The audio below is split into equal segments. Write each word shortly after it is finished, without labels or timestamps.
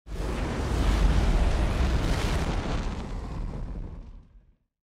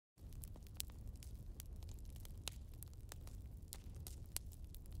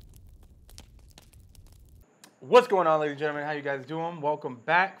What's going on, ladies and gentlemen? How you guys doing? Welcome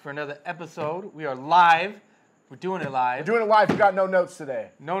back for another episode. We are live. We're doing it live. We're doing it live. We got no notes today.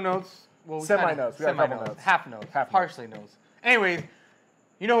 No notes. Well, Semi-notes. We got a couple semi-notes. notes. Half notes. Half partially notes. Anyways,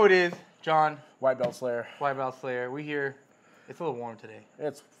 you know who it is. John. White Belt Slayer. White Belt Slayer. We here. It's a little warm today.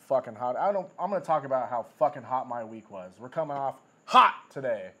 It's fucking hot. I'm going to talk about how fucking hot my week was. We're coming off hot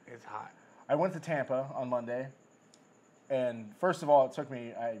today. It's hot. I went to Tampa on Monday. And first of all, it took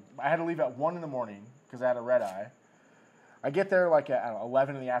me, I had to leave at 1 in the morning because I had a red eye. I get there like at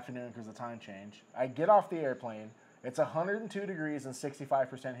 11 in the afternoon because of the time change. I get off the airplane. It's 102 degrees and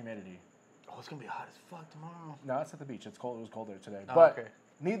 65% humidity. Oh, it's going to be hot as fuck tomorrow. No, it's at the beach. It's cold. It was cold there today. Oh, but okay.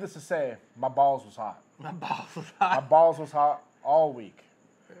 Needless to say, my balls was hot. My balls was hot. My balls was hot all week.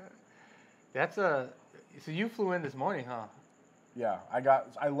 So you flew in this morning, huh? Yeah,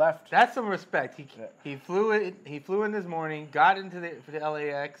 I left. That's some respect. He flew in this morning, got into the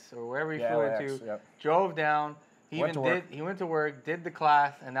LAX or wherever he flew LAX, into, yep. drove down. He went to work, did the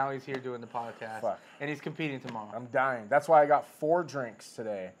class, and now he's here doing the podcast. Fuck. And he's competing tomorrow. I'm dying. That's why I got 4 drinks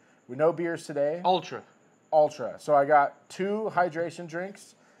today. With no beers today. Ultra. So I got 2 hydration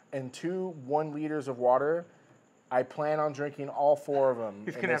drinks and 2 1 liters of water. I plan on drinking all 4 of them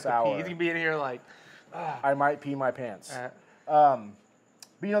He's in gonna this have to hour. pee. He's gonna be in here like. I might pee my pants. But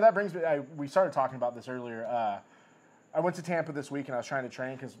that brings me. We started talking about this earlier. I went to Tampa this week and I was trying to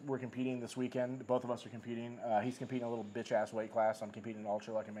train because we're competing this weekend. Both of us are competing. He's competing in a little bitch ass weight class. I'm competing in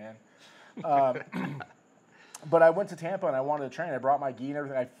ultra like a man. But I went to Tampa and I wanted to train. I brought my gi and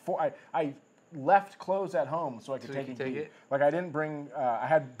everything. I left clothes at home so I could take a gi. Like I didn't bring. I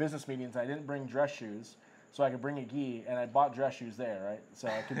had business meetings. I didn't bring dress shoes so I could bring a gi, and I bought dress shoes there, right? So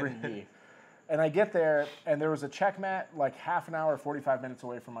I could bring a gi. And I get there, and there was a check mat like half an hour, 45 minutes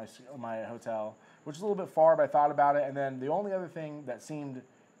away from my hotel, which is a little bit far, but I thought about it. And then the only other thing that seemed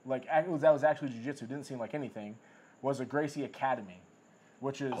like that was actually jiu-jitsu, didn't seem like anything, was a Gracie Academy,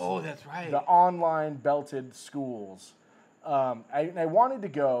 which is that's right. the online belted schools. I wanted to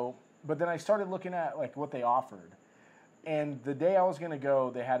go, but then I started looking at like what they offered. And the day I was going to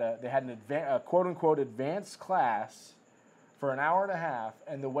go, they had a quote unquote advanced class for an hour and a half,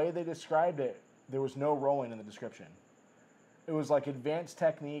 and the way they described it, there was no rolling in the description. It was like advanced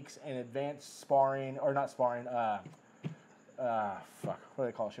techniques and advanced sparring, or not sparring, what do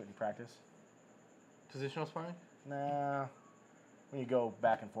they call shit when you practice? Positional sparring? Nah, when you go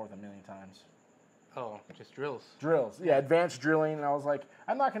back and forth a million times. Oh, just drills. Drills, yeah, advanced drilling, and I was like,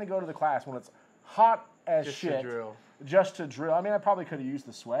 I'm not going to go to the class when it's hot as just shit. To drill. Just to drill. I mean, I probably could have used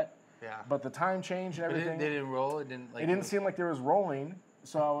the sweat. Yeah. But the time change and everything. They didn't roll. It didn't seem like there was rolling.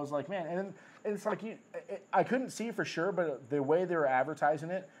 So I was like, man, and it's like I couldn't see for sure, but the way they were advertising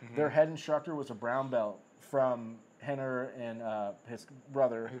it, their head instructor was a brown belt from Henner and his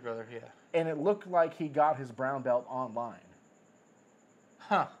brother. His brother, yeah. And it looked like he got his brown belt online.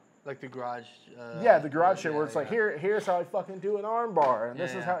 Huh. Like the garage. The garage shit where it's like, here's how I fucking do an arm bar, and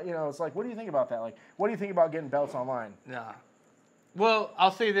this is how, it's like, what do you think about that? Like, what do you think about getting belts online? Nah. Well, I'll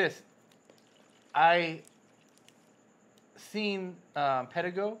say this. I seen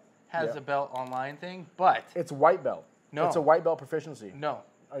Pedigo has a belt online thing, but it's white belt. No, it's a white belt proficiency. No,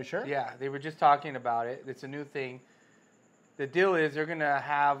 are you sure? Yeah, they were just talking about it. It's a new thing. The deal is they're gonna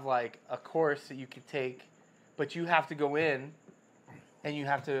have like a course that you could take, but you have to go in, and you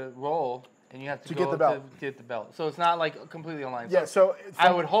have to roll, and you have to go get the belt. to get the belt. So it's not like completely online. Yeah, so I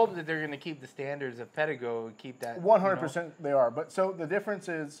would hope that they're going to keep the standards of Pedigo and keep that. 100% they are. But so the difference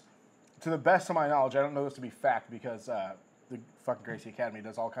is, to the best of my knowledge, I don't know this to be fact because the fucking Gracie Academy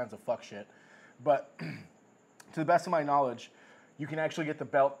does all kinds of fuck shit. But to the best of my knowledge, you can actually get the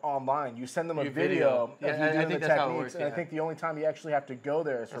belt online. You send them a video of you doing the techniques, and I think the only time you actually have to go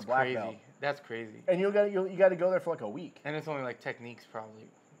there is for black belt. That's crazy. And you got to go there for like a week. And it's only like techniques probably.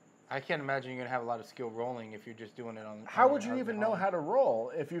 I can't imagine you're going to have a lot of skill rolling if you're just doing it on. How would you even know how to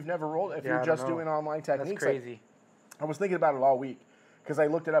roll if you've never rolled? If you're just doing online techniques? That's crazy. I was thinking about it all week because I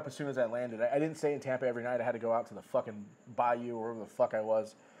looked it up as soon as I landed. I didn't stay in Tampa every night. I had to go out to the fucking bayou or wherever the fuck I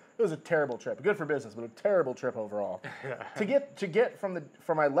was. It was a terrible trip. Good for business, but a terrible trip overall. To get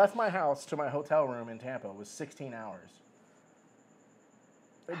from I left my house to my hotel room in Tampa was 16 hours.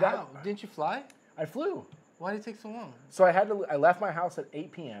 How? Didn't you fly? I flew. Why did it take so long? So I left my house at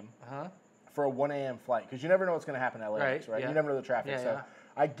 8 p.m. For a 1 a.m. flight because you never know what's going to happen at LAX, right? Yeah. You never know the traffic. So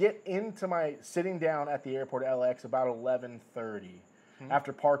I get into my sitting down at the airport at LAX about 11:30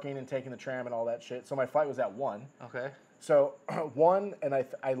 after parking and taking the tram and all that shit. So my flight was at 1. Okay. So 1, and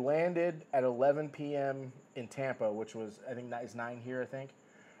I landed at 11 p.m. in Tampa, which was, I think, is 9 here, I think.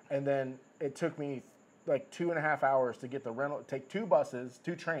 And then it took me like 2.5 hours to get the rental, take 2 buses,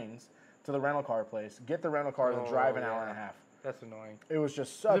 2 trains to the rental car place, get the rental car, and drive an hour and a half. That's annoying. It was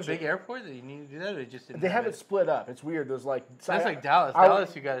just such a big airport that you need to do that, or just didn't they have it split up. It's weird. There's like that's like Dallas.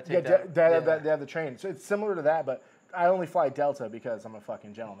 Dallas, you got to take that. They have the train. So it's similar to that, but I only fly Delta because I'm a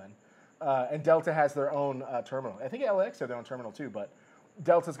fucking gentleman. And Delta has their own terminal. I think LAX have their own terminal too, but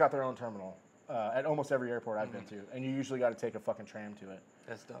Delta's got their own terminal at almost every airport I've been to, and you usually got to take a fucking tram to it.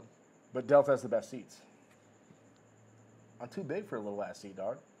 That's dumb. But Delta has the best seats. I'm too big for a little ass seat,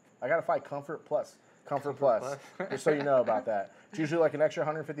 dog. I got to fly Comfort Plus. Comfort Plus. Just so you know about that. It's usually like an extra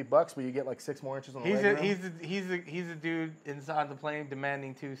 $150, but you get like 6 more inches on the legroom. He's a dude inside the plane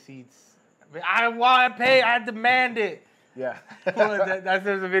demanding 2 seats. I want to pay. I demand it. Yeah.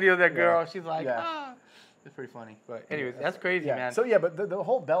 There's a video of that girl. She's like, It's pretty funny. But anyways, that's crazy, man. So yeah, but the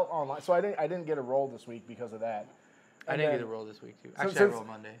whole belt online. So I didn't get a roll this week because of that. I didn't get a roll this week too. Actually, I rolled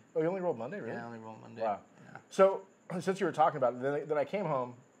Monday. Oh, you only rolled Monday, really? Yeah, I only rolled Monday. Wow. Yeah. So since you were talking about it, then I came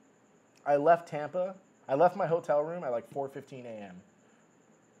home. I left Tampa. I left my hotel room at like 4:15 a.m.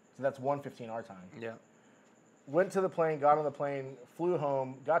 So that's 1:15 our time. Yeah. Went to the plane, got on the plane, flew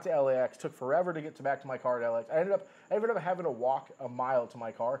home, got to LAX. Took forever to get back to my car at LAX. I ended up having to walk a mile to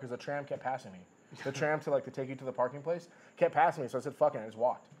my car because the tram kept passing me. The tram to take you to the parking place kept passing me. So I said, "Fucking," I just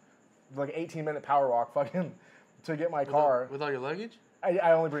walked. Like an 18-minute power walk, fucking, to get my car. With all your luggage?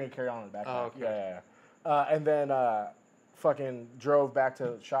 I only bring a carry-on in the backpack. Oh, okay. Yeah. And then fucking drove back to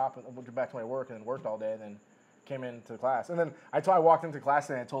the shop and went back to my work and then worked all day and then came into class. And then I walked into class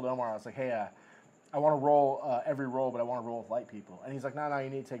today and I told Omar, I was like, hey, I want to roll every roll, but I want to roll with light people. And he's like, no, you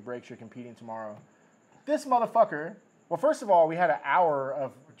need to take breaks. You're competing tomorrow. This motherfucker, well, first of all, we had an hour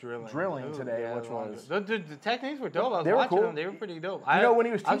of drilling today, which was... The techniques were dope. I was watching them. They were pretty dope. When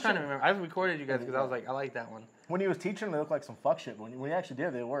he was teaching... I was trying to remember. I recorded you guys because I was like, I like that one. When he was teaching them, they looked like some fuck shit. But when he actually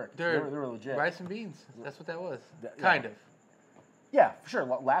did, they worked. They were legit. Rice and beans. That's what that was. Kind of. Yeah, for sure.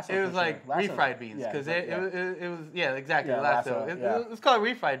 Lasso. It was like refried beans because it was exactly lasso. It was called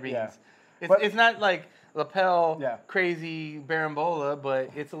refried beans. Yeah. It's not like lapel crazy barambola,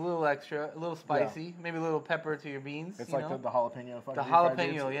 but it's a little extra, a little spicy, maybe a little pepper to your beans. It's like the jalapeno. The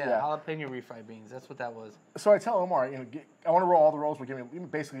jalapeno, jalapeno refried beans. That's what that was. So I tell Omar, I want to roll all the rolls, but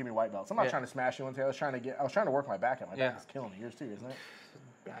basically give me white belts. I'm not trying to smash you into. I was trying to work my back out. My back is killing me. Yours too, isn't it?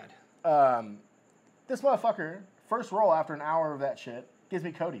 Bad. This motherfucker. First roll after an hour of that shit gives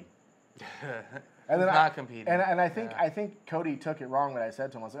me Cody. And then not competing. And I think Cody took it wrong when I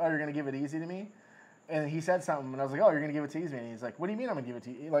said to him. I was like, "Oh, you're gonna give it easy to me," and he said something, and I was like, "Oh, you're gonna give it to easy," and he's like, "What do you mean I'm gonna give it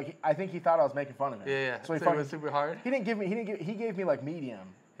to you?" Like I think he thought I was making fun of him. Yeah. So it was super hard. He gave me like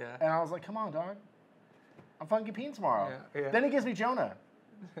medium. Yeah. And I was like, "Come on, dog. I'm fucking competing tomorrow." Yeah. Then he gives me Jonah.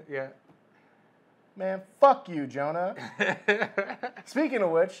 Yeah. Man, fuck you, Jonah. Speaking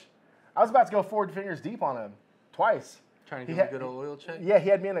of which, I was about to go 4 fingers deep on him. Twice. Trying to give a good old oil check? Yeah, he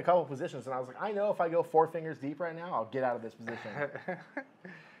had me in a couple positions, and I was like, I know if I go 4 fingers deep right now, I'll get out of this position.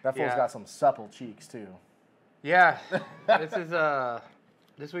 That fool's got some supple cheeks, too. Yeah.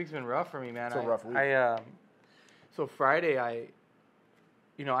 This week's been rough for me, man. It's a rough week. So Friday, I've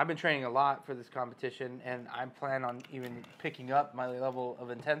been training a lot for this competition, and I plan on even picking up my level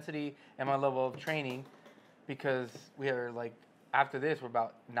of intensity and my level of training because we are after this, we're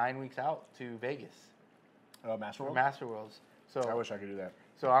about 9 weeks out to Vegas. Master Worlds? Master Worlds. So I wish I could do that.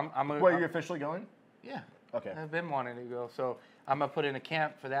 So I'm gonna. Wait, are you officially going? Yeah. Okay. I've been wanting to go, so I'm gonna put in a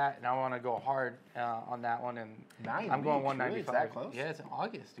camp for that, and I want to go hard on that one. And 9 I'm going weeks, 195. really? Is that close? Yeah, it's in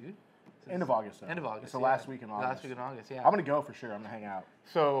August, dude. End of August. Though. End of August. It's the last week in August. Last week in August. Yeah. I'm gonna go for sure. I'm gonna hang out.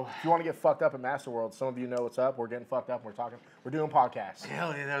 So if you want to get fucked up at Master World, some of you know what's up. We're getting fucked up. We're talking. We're doing podcasts.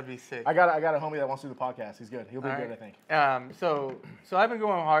 Hell yeah, that would be sick. I got a homie that wants to do the podcast. He's good. He'll be good, I think. So I've been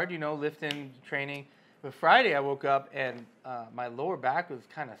going hard. Lifting, training. But Friday I woke up and my lower back was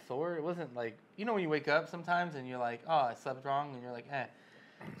kind of sore. It wasn't like when you wake up sometimes and you're like, oh, I slept wrong, and you're like, eh.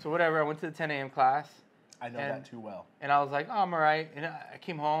 So whatever. I went to the 10 a.m. class. I know that too well. And I was like, oh, I'm all right. And I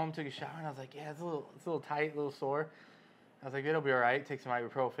came home, took a shower, and I was like, yeah, it's a little tight, a little sore. I was like, it'll be all right. Take some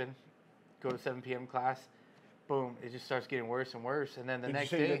ibuprofen. Go to 7 p.m. class. Boom. It just starts getting worse and worse. And then the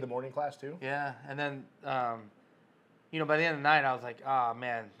next day. Did you say you did the morning class too? Yeah. And then, by the end of the night, I was like, oh,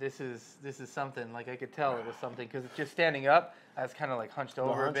 man, this is something. Like, I could tell it was something. Because just standing up, I was kind of hunched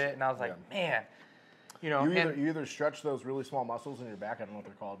over a bit. And I was like, man. You either stretch those really small muscles in your back. I don't know what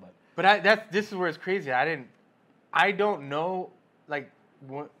they're called, but this is where it's crazy. I don't know,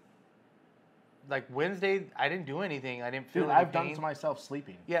 Wednesday, I didn't do anything. I didn't feel any I've pain. done it to myself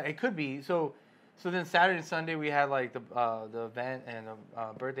sleeping. Yeah, it could be. So then Saturday and Sunday we had the event and the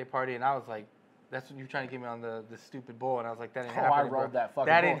birthday party, and I was like, that's when you're trying to get me on the stupid bull, and I was like, that didn't happen. I rolled that fucking bull.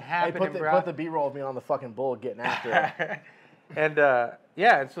 That didn't happen, bro. Put the B-roll of me on the fucking bull getting after it. And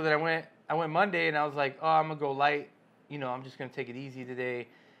yeah, and so then I went Monday, and I was like, oh, I'm gonna go light. You know, I'm just gonna take it easy today.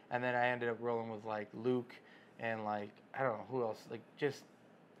 And then I ended up rolling with like Luke and like I don't know who else. Like just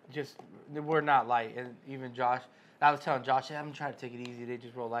we're not light. And even Josh, I was telling Josh, yeah, I'm gonna try to take it easy today,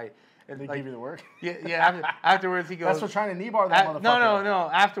 just roll light. And they give you the work. Yeah. Afterwards, he goes. That's for trying to knee bar that motherfucker. No.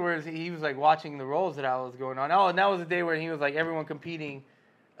 Afterwards, he was like watching the rolls that I was going on. Oh, and that was the day where he was like, everyone competing.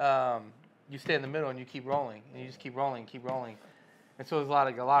 You stay in the middle and you keep rolling, and you just keep rolling. And so it was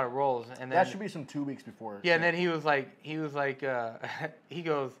a lot of rolls. And then, that should be some 2 weeks before. Yeah, and then he was like, he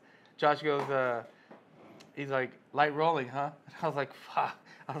goes, Josh goes, he's like, light rolling, huh? And I was like, fuck.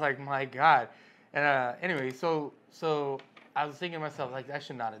 I was like, my God. And anyway, so I was thinking to myself, like, I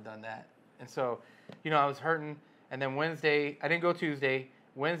should not have done that. And so, you know, I was hurting. And then Wednesday, I didn't go Tuesday.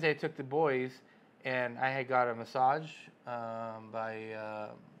 Wednesday, I took the boys, and I had got a massage by,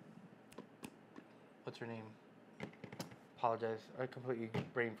 what's her name? Apologize. I completely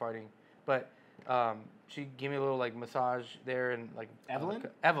brain farting. But she gave me a little, like, massage there and, like... Evelyn?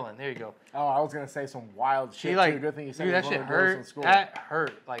 Evelyn, there you go. Oh, I was going to say some wild shit, like, too. Good thing you said dude, that shit hurt. In school. That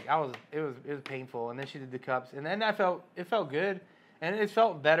hurt. Like, it was painful. And then she did the cups. And then it felt good. And it's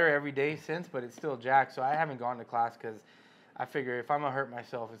felt better every day since, but it's still jacked. So I haven't gone to class because I figure if I'm going to hurt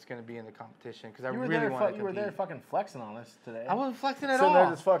myself, it's going to be in the competition. Because I really want to compete. You were there fucking flexing on us today. I wasn't flexing at all. Sitting there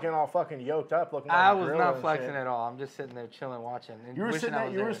just fucking all fucking yoked up looking like I a was gorilla not flexing at all. I'm just sitting there chilling, watching. And you were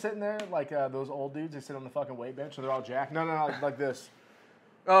sitting there like those old dudes that sit on the fucking weight bench and they're all jacked. No, like this.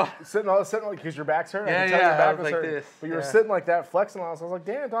 Oh. Sitting like, because your back's hurt? Yeah, I can tell your back I was was like hurt. this. But you were sitting like that, flexing on us. I was like,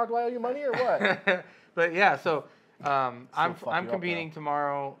 damn, dog, do I owe you money or what? But yeah, so I'm competing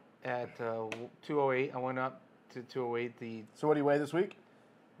tomorrow at 208. I went up to 208. So what do you weigh this week?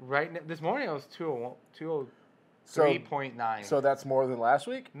 This morning I was 203.9. So that's more than last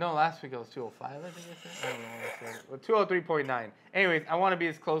week? No, last week I was 205, I think I said. I don't know what I said. Well, 203.9. Anyways, I want to be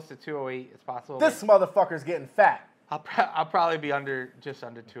as close to 208 as possible. This motherfucker's getting fat. I'll probably be just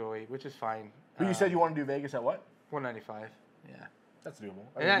under 208, which is fine. But you said you want to do Vegas at what? 195. Yeah. That's doable.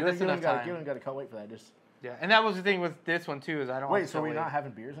 You don't got to cut weight for that. Just yeah, and that was the thing with this one too, is I don't. Wait, so we're not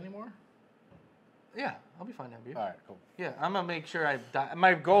having beers anymore? Yeah, I'll be fine to have beers. All right, cool. Yeah, I'm gonna make sure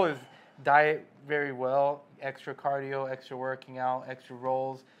my goal is diet very well, extra cardio, extra working out, extra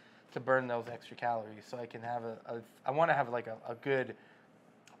rolls, to burn those extra calories, so I can have I want to have like a good,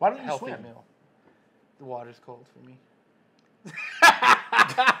 why don't you healthy swim? meal. The water's cold for me.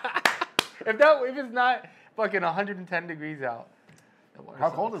 If it's not fucking 110 degrees out. How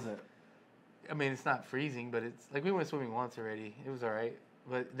cold is it? I mean, it's not freezing, but it's like we went swimming once already. It was all right,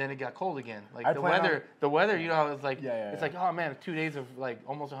 but then it got cold again. Like the weather, you know how it's like. It's like, oh man, 2 days of like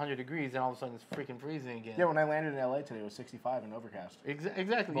almost 100 degrees, and all of a sudden it's freaking freezing again. Yeah, when I landed in LA today, it was 65 and overcast. Exactly.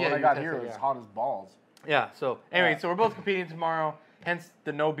 But when I got here, it was hot as balls. Yeah. So anyway, so we're both competing tomorrow. Hence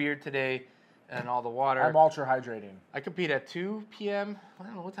the no beer today, and all the water. I'm ultra hydrating. I compete at 2 p.m. I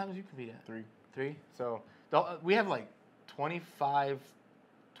don't know, what time did you compete at? 3. 3. So we have like 26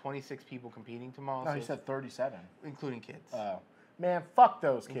 people competing tomorrow. No, he said 37. Including kids. Man, fuck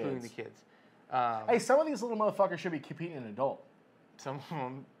those kids. Including the kids. Hey, some of these little motherfuckers should be competing an adult. Some of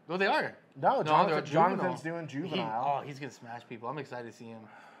them, well, they are. No, Jonathan's doing juvenile. He's going to smash people. I'm excited to see him.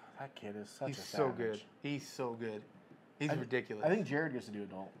 That kid is such a savage. So good. He's so good. He's ridiculous. I think Jared gets to do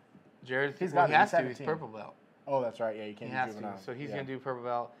adult. Jared, he has to. He's purple belt. Oh, that's right. Yeah, you can't do juvenile. So he's going to do purple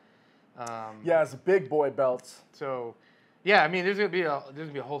belt. Yeah, it's big boy belts. So, yeah, I mean, there's gonna be a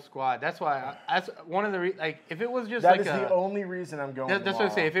whole squad. That's why that's one of the like if it was just that is the only reason I'm going. That's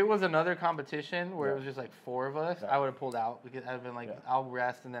what I say. If it was another competition where it was just like 4 of us, I would have pulled out because I'd have been like, I'll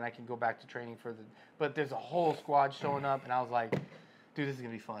rest and then I can go back to training for the. But there's a whole squad showing up, and I was like, dude, this is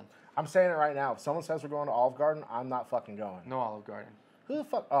gonna be fun. I'm saying it right now. If someone says we're going to Olive Garden, I'm not fucking going. No Olive Garden. Who the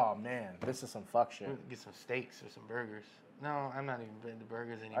fuck? Oh man, this is some fuck shit. Get some steaks or some burgers. No, I'm not even into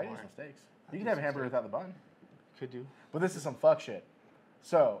burgers anymore. I eat some steaks. You can have a hamburger without the bun. Could do. But this is some fuck shit.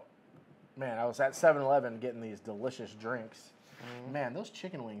 So, man, I was at 7-Eleven getting these delicious drinks. Man, those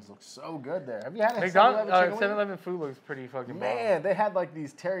chicken wings look so good there. Have you had a 7-Eleven 7-Eleven food looks pretty fucking Man, they had like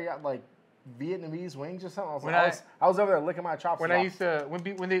these teriyaki, like Vietnamese wings or something. I was over there licking my chops. When I used to,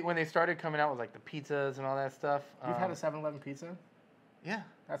 when they started coming out with like the pizzas and all that stuff. You've had a 7-Eleven pizza? Yeah.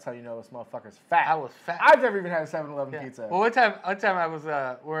 That's how you know this motherfucker's fat. I was fat. I've never even had a 7-Eleven pizza. Well, one time I was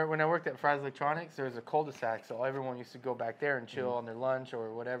when I worked at Fry's Electronics, there was a cul-de-sac, so everyone used to go back there and chill on their lunch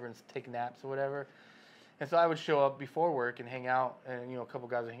or whatever and take naps or whatever. And so I would show up before work and hang out, and a couple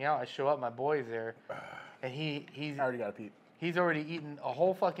guys would hang out. I show up, my boy's there, and he's I already got a peep. He's already eaten a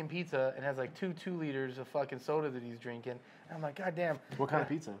whole fucking pizza and has like 2 liters of fucking soda that he's drinking. And I'm like, God damn. What kind of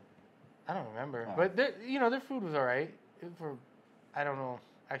pizza? I don't remember, but their food was all right. I don't know.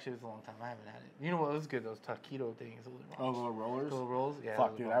 Actually, it was a long time. I haven't had it. You know what was good? Those taquito things. Oh, little rollers? Little rolls? Yeah.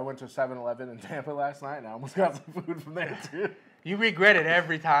 Fuck, dude. I went to 7-Eleven in Tampa last night, and I almost got some food from there, too. You regret it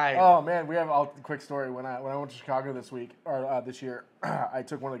every time. Oh, man. We have a quick story. When I went to Chicago this year, I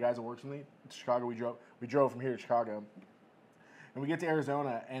took one of the guys that works with me to Chicago. We drove from here to Chicago. And we get to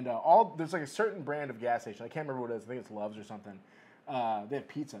Arizona, and there's like a certain brand of gas station. I can't remember what it is. I think it's Love's or something. They have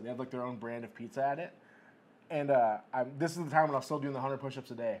pizza. They have like their own brand of pizza at it. And this is the time when I'm still doing the 100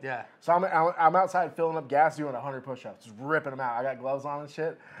 push-ups a day. Yeah. So I'm outside filling up gas, doing 100 push-ups, just ripping them out. I got gloves on and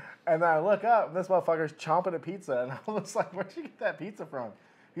shit. And then I look up, and this motherfucker's chomping a pizza. And I was like, where'd you get that pizza from?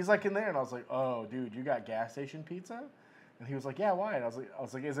 He's like, in there. And I was like, oh, dude, you got gas station pizza? And he was like, yeah, why? And I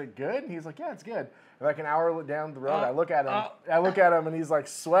was like, is it good? And he's like, yeah, it's good. And like an hour down the road, I look at him, and he's like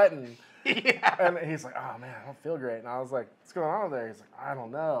sweating. Yeah. And he's like, oh, man, I don't feel great. And I was like, what's going on there? He's like, I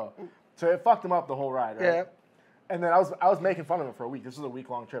don't know. So it fucked him up the whole ride, right? Yeah. And then I was making fun of him for a week. This was a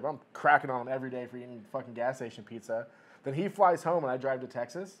week-long trip. I'm cracking on him every day for eating fucking gas station pizza. Then he flies home, and I drive to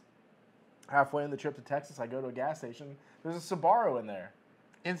Texas. Halfway in the trip to Texas, I go to a gas station. There's a Sbarro in there.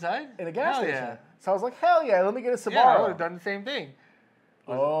 Inside? In a gas station. Yeah. So I was like, hell yeah, let me get a Sbarro. Yeah, I would have done the same thing.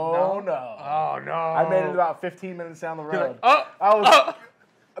 No. Oh, no. I made it about 15 minutes down the road. Like,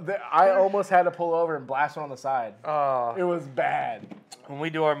 I almost had to pull over and blast one on the side. It was bad. When we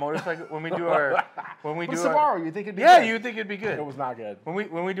do our motorcycle, Sbarro, you think it'd be good? Yeah, you would think it'd be good. It was not good.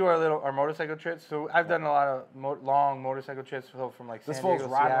 When we do our motorcycle trips, so I've done a lot of long motorcycle trips, so from like San Diego,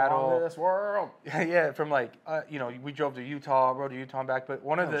 Seattle. This world. Yeah, from like we drove to Utah, rode to Utah and back. But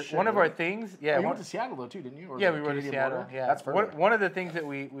one of our things, you went to Seattle though too, didn't you? Or yeah, we rode to Seattle. Border? Yeah, that's perfect. One of the things that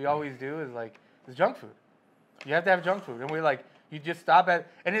we always do is junk food. You have to have junk food, and we're like, you just stop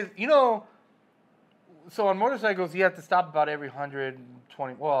at, and it's, so on motorcycles, you have to stop about every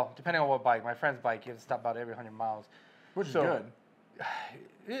 120, well, depending on what bike. My friend's bike, you have to stop about every 100 miles. Which is good.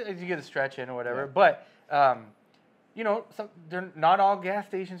 You get a stretch in or whatever. Yeah. But, not all gas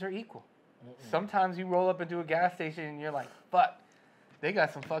stations are equal. Mm-mm. Sometimes you roll up into a gas station and you're like, fuck, they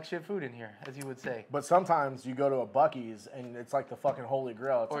got some fuck shit food in here, as you would say. But sometimes you go to a Buc-ee's and it's like the fucking holy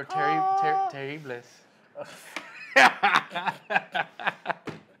grail. It's or like, Terry Bliss.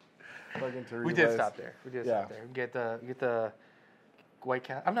 We did stop there. Get the White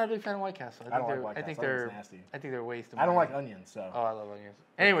Castle. I'm not a big fan of White Castle. I don't like White Castle. I think they're wasting. I don't like onions, so. Oh, I love onions.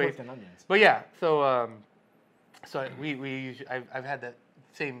 Anyways, onions. But yeah, so we usually I've had that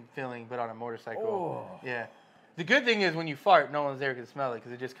same feeling, but on a motorcycle. Oh. Yeah. The good thing is when you fart, no one's there can smell it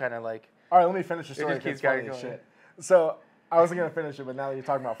because it just kind of like. All right, let me finish the story. It keeps funny as shit. So I wasn't gonna finish it, but now that you're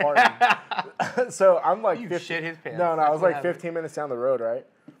talking about farting, so I'm like, shit his pants. No, I was like 15 minutes down the road, right?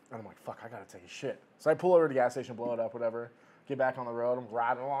 And I'm like, fuck, I gotta take a shit. So I pull over to the gas station, blow it up, whatever. Get back on the road. I'm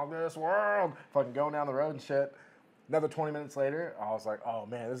riding along this world, fucking going down the road and shit. Another 20 minutes later, I was like, oh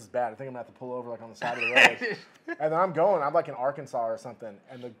man, this is bad. I think I'm gonna have to pull over like on the side of the road. And then I'm like in Arkansas or something,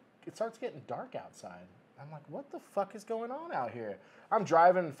 and it starts getting dark outside. I'm like, what the fuck is going on out here? I'm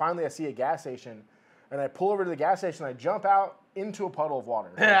driving, and finally I see a gas station, and I pull over to the gas station, and I jump out into a puddle of water.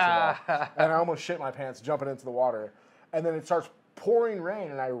 And I almost shit my pants jumping into the water. And then it starts pouring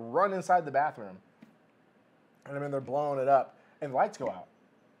rain, and I run inside the bathroom. And I'm in there blowing it up, and the lights go out.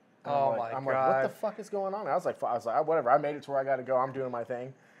 And I'm like, what the fuck is going on? I was like, whatever. I made it to where I got to go. I'm doing my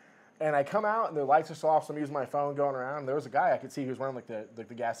thing. And I come out, and the lights are still off, so I'm using my phone going around. And there was a guy I could see who was wearing like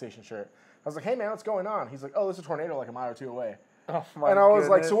the gas station shirt. I was like, hey, man, what's going on? He's like, oh, there's a tornado like a mile or two away. Oh, my And I was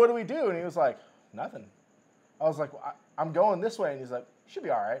like, so what do we do? And he was like, nothing. I was like, well, I'm going this way. And he's like, you should be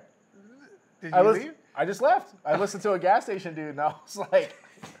all right. Did you leave? I just left. I listened to a gas station dude, and I was like...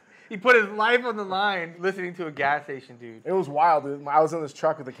 He put his life on the line listening to a gas station dude. It was wild, dude. I was in this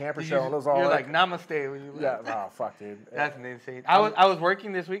truck with the camper show, and it was all you're like namaste when you leave. Yeah, oh, fuck, dude. That's insane. I was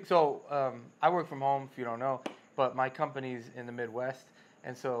working this week, so I work from home, if you don't know, but my company's in the Midwest,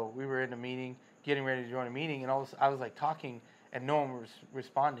 and so we were in a meeting, getting ready to join a meeting, and I was like talking, and no one was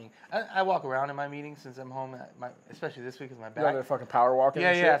responding. I walk around in my meetings since I'm home, especially this week with my back. Yeah, they're fucking power walking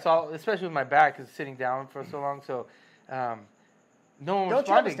and shit? Yeah, so especially with my back, because sitting down for so long, so... no one was responding. Don't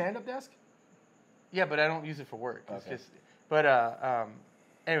you have a stand-up desk? Yeah, but I don't use it for work. It's okay. just, but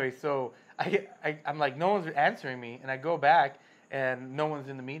anyway, so I'm like, no one's answering me, and I go back, and no one's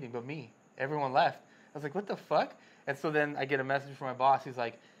in the meeting but me. Everyone left. I was like, what the fuck? And so then I get a message from my boss. He's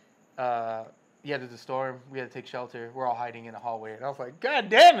like, yeah, there's a storm. We had to take shelter. We're all hiding in a hallway. And I was like, God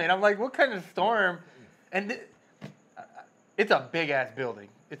damn it. I'm like, what kind of storm? And it's a big-ass building.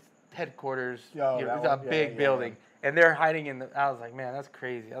 It's headquarters. It's a big building. Yeah. And they're hiding in the... I was like, man, that's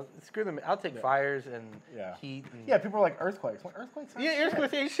crazy. Screw them. I'll take fires and heat. And, yeah, people are like, earthquakes. What, earthquakes? Yeah,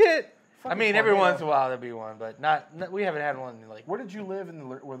 earthquakes ain't shit. I mean, every once in a while there'll be one, but not we haven't had one like. Where did you live in the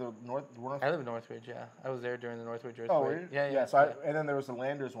north? I live in Northridge. Yeah, I was there during the Northridge earthquake. Oh, really? Yeah. So and then there was the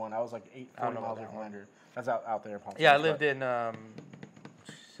Landers one. I was like 40 miles away from Landers. That's out there in Palm Springs. Yeah, I lived in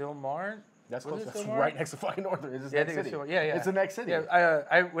Silmar. That's close. That's right next to fucking Northridge. It's next city. Yeah. It's the next city. Yeah,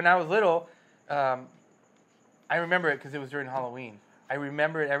 I when I was little, I remember it because it was during Halloween. I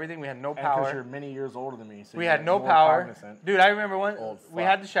remember everything. We had no power. Because you're many years older than me. So we had no power. Cognizant. Dude, I remember we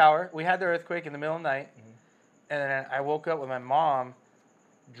had the shower. We had the earthquake in the middle of the night. And then I woke up with my mom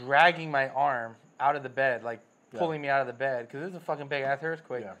dragging my arm out of the bed, like pulling me out of the bed. Because it was a fucking big-ass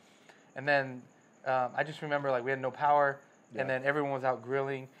earthquake. Yeah. And then I just remember, like, we had no power. Yeah. And then everyone was out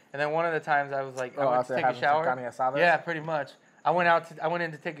grilling. And then one of the times I was like, I went to take a shower. Yeah, pretty much. I went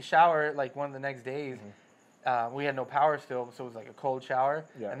in to take a shower, like, one of the next days. We had no power still, so it was like a cold shower.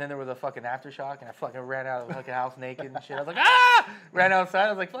 Yeah. And then there was a fucking aftershock, and I fucking ran out of the fucking house naked and shit. I was like, ah! Ran outside. I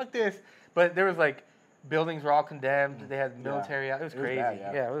was like, fuck this. But there was like, buildings were all condemned. They had military out. It was crazy. Bad,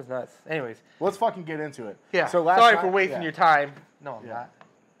 yeah, it was nuts. Anyways. Let's fucking get into it. Yeah. So sorry for wasting your time. No, I'm not.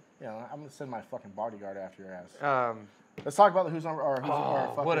 Yeah, I'm going to send my fucking bodyguard after your ass. Let's talk about who's on our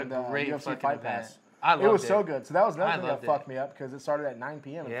fucking what a great UFC Fight Pass. I loved it. It was so good. So that was another thing that fucked me up because it started at 9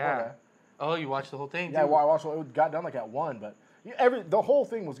 p.m. in Florida. Oh, you watched the whole thing? Yeah, well, I watched it. Got done like at 1, but the whole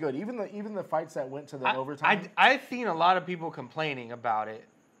thing was good. Even the fights that went to the overtime. I've seen a lot of people complaining about it.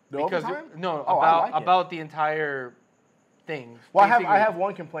 The overtime? No, about the entire thing. Well, I have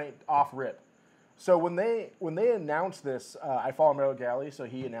one complaint off rip. So when they announced this, I follow Meryl Galley, so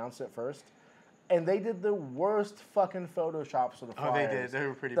he announced it first. And they did the worst fucking photoshops of the flyers. Oh, they did. They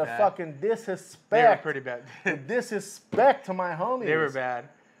were pretty bad. The fucking disrespect. They were pretty bad. The disrespect to my homies. They were bad.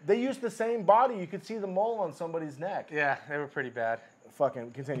 They used the same body. You could see the mole on somebody's neck. Yeah, they were pretty bad.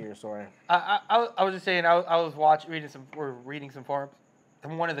 Fucking continue your story. I was just saying, I was reading some forums,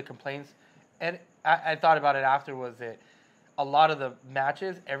 and one of the complaints, and I thought about it after, was that a lot of the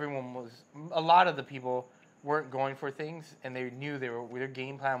matches, a lot of the people weren't going for things, and they knew their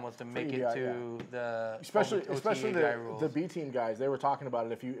game plan was to make it to the especially the B team guys. They were talking about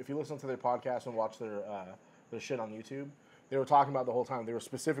it. If you listen to their podcast and watch their shit on YouTube, they were talking about the whole time. They were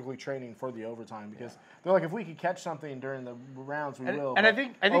specifically training for the overtime because they're like, if we could catch something during the rounds, we will. And I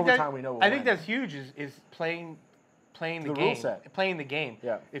think overtime, we know. I think that's huge. Is playing the game. Rule set. Playing the game.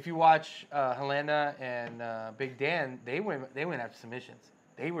 Yeah. If you watch Helena and Big Dan, they went after submissions.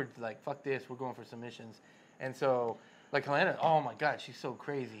 They were like, fuck this, we're going for submissions. And so, like Helena, oh my God, she's so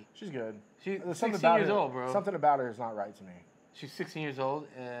crazy. She's good. She's 16 years old, bro. Something about her is not right to me. She's 16 years old,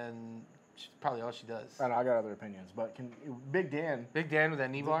 and she's probably all she does. I know, I got other opinions, but Big Dan with that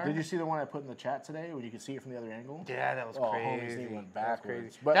knee bar? Did you see the one I put in the chat today where you could see it from the other angle? Yeah, that was crazy. His knee went backwards.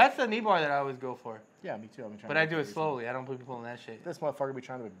 Crazy. But that's the knee bar that I always go for. Yeah, me too. But I do it slowly. I don't put people in that shit. This motherfucker be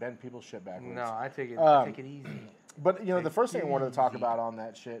trying to bend people's shit backwards. No, I take it easy. But the first thing I wanted to talk about on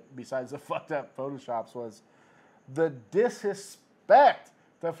that shit, besides the fucked up photoshops, was the disrespect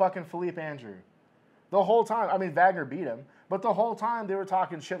to fucking Philippe Andrew. The whole time. I mean, Wagner beat him, but the whole time they were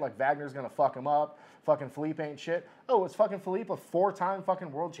talking shit like Wagner's going to fuck him up. Fucking Philippe ain't shit. Oh, it's fucking Philippe, a 4-time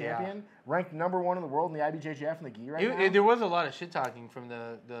fucking world champion, ranked #1 in the world in the IBJJF and the gi right now. There was a lot of shit talking from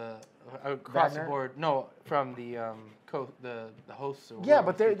the across the board. No, from the hosts. Or yeah,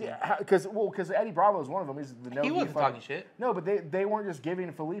 but because Eddie Bravo is one of them. He's the he wasn't talking shit. No, but they weren't just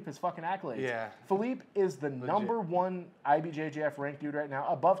giving Philippe his fucking accolades. Yeah, Philippe is the #1 IBJJF ranked dude right now,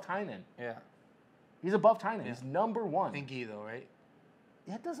 above Tynan. Yeah, he's above Tynan. Yeah. He's #1. In gi though, right?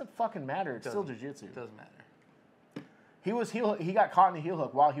 Yeah, it doesn't fucking matter. It's still jiu-jitsu. It doesn't matter. He got caught in a heel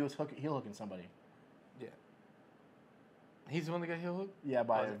hook while he was heel hooking somebody. Yeah. He's the one that got heel hooked? Yeah,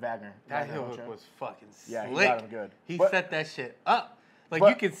 by Wagner. That heel hook was fucking slick. Yeah, he got him good. He set that shit up. Like,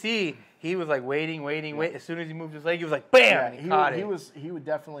 you could see he was like waiting. As soon as he moved his leg, he was like, bam! Yeah, he caught it. He would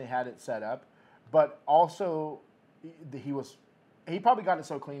definitely had it set up. But also, he probably got it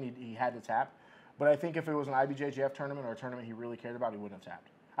so clean he had to tap. But I think if it was an IBJJF tournament or a tournament he really cared about, he wouldn't have tapped.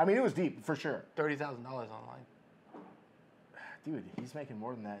 I mean, it was deep, for sure. $30,000 online. Dude, he's making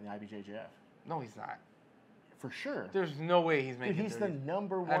more than that in the IBJJF. No, he's not. For sure. There's no way he's making. Dude, he's the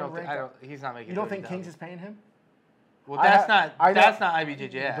 #1 ranked. He's not making. You don't think Kings is paying him? Well, that's not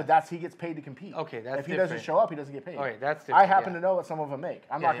IBJJF. But he gets paid to compete. Okay, that's different. If he doesn't show up, he doesn't get paid. Okay, that's different. I happen to know what some of them make.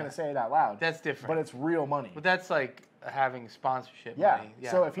 I'm not going to say it out loud. That's different. But it's real money. But that's like having sponsorship money.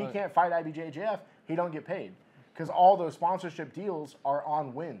 Yeah. So if he can't fight IBJJF, he don't get paid. Because all those sponsorship deals are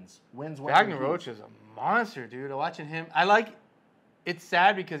on wins. Wins. Wagner Roach is a monster, dude. Watching him, it's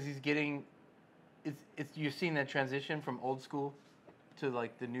sad because he's getting, you're seeing that transition from old school to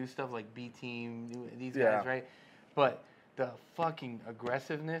like the new stuff like B Team, these guys, right? But the fucking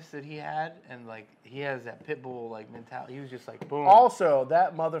aggressiveness that he had, and like he has that pit bull like mentality. He was just like boom. Also,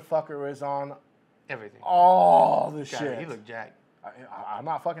 that motherfucker is on everything. All the shit. He looked jacked. I'm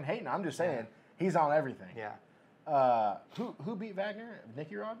not fucking hating. I'm just saying he's on everything. Yeah. Who beat Wagner?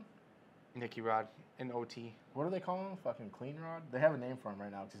 Nicky Rod? Nicky Rod in OT. What do they call him? Fucking Clean Rod? They have a name for him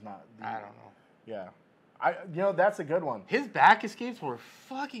right now because he's not. I don't know. Yeah. That's a good one. His back escapes were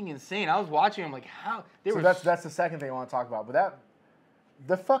fucking insane. I was watching him like how they were. That's the second thing I want to talk about. But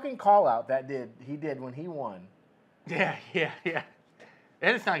the fucking call out he did when he won. Yeah. And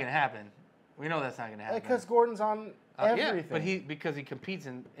it's not gonna happen. We know that's not gonna happen. Because Gordon's on everything. Yeah, but because he competes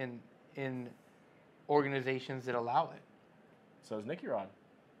in organizations that allow it. So is Nicky Rod.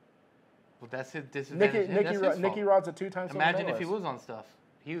 Well, that's his disadvantage. Nicky Rod's a 2-time silver medalist. Imagine if he was on stuff.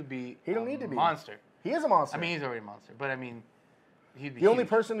 He would be. He don't need to be monster. He is a monster. I mean, he's already a monster, but I mean, he'd be the only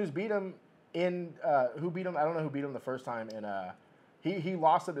person who's beat him who beat him. I don't know who beat him the first time. He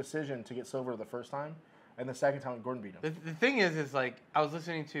lost a decision to get silver the first time, and the second time Gordon beat him. The thing is like I was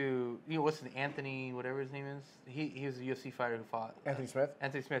listening to what's his name, Anthony, whatever his name is. He was a UFC fighter who fought Anthony Smith.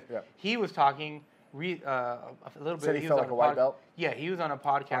 Anthony Smith. Yeah. He was talking a little bit. Said he felt like a white belt. Yeah, he was on a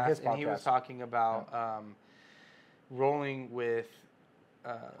podcast, and he was talking about rolling with.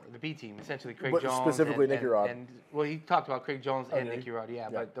 The B team, essentially Craig Jones. Specifically Nicky Rod. Well, he talked about Craig Jones and Nicky Rod,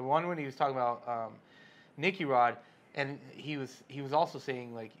 but the one when he was talking about Nicky Rod, and he was also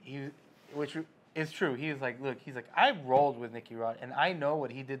saying like which is true. He was like, look, I rolled with Nicky Rod, and I know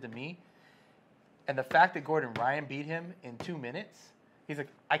what he did to me, and the fact that Gordon Ryan beat him in 2 minutes, he's like,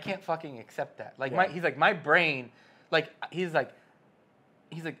 I can't fucking accept that. Like my brain, he's like.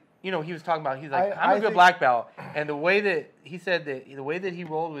 He was talking about. He's like, I'm a good black belt, and the way that he said the way that he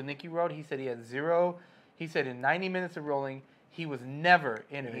rolled with Nicky Rod, he said he had zero. He said in 90 minutes of rolling, he was never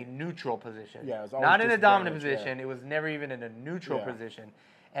in a neutral position. Yeah, it was always not in a dominant position. Yeah. It was never even in a neutral position.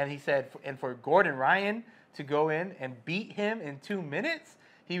 And he said, and for Gordon Ryan to go in and beat him in 2 minutes,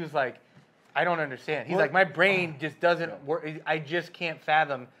 he was like, I don't understand. He's like, my brain just doesn't work. I just can't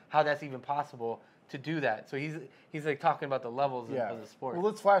fathom how that's even possible to do that. So he's like talking about the levels of the sport. Well,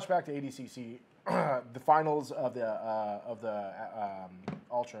 let's flash back to ADCC, the finals of the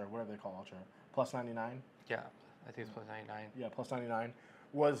Ultra, whatever they call Ultra, plus 99. Yeah, I think it's plus 99. Yeah, plus 99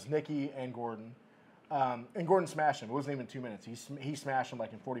 was Nicky and Gordon. And Gordon smashed him. It wasn't even 2 minutes. He smashed him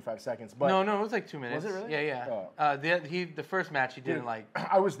like in 45 seconds. But no, it was like 2 minutes. Was it really? Yeah. Oh. The first match he did in like.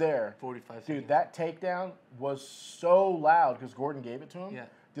 I was there. 45 seconds. Dude, that takedown was so loud because Gordon gave it to him. Yeah.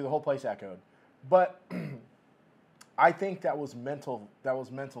 Dude, the whole place echoed. But I think that was mental. That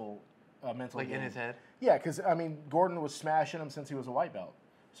was mental. Like game. In his head. Yeah, because I mean, Gordon was smashing him since he was a white belt.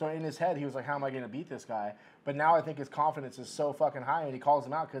 So in his head, he was like, "How am I going to beat this guy?" But now I think his confidence is so fucking high, and he calls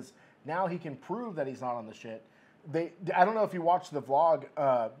him out because now he can prove that he's not on the shit. I don't know if you watched the vlog.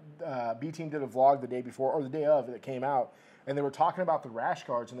 B Team did a vlog the day before or the day of that came out, and they were talking about the rash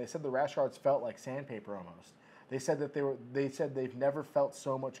guards, and they said the rash guards felt like sandpaper almost. They said that they said they've never felt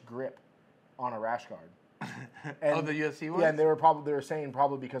so much grip on a rash guard. And, the UFC ones? Yeah, and they were saying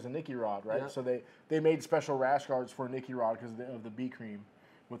probably because of Nicky Rod, right? Yeah. So they made special rash guards for Nicky Rod because of the B cream,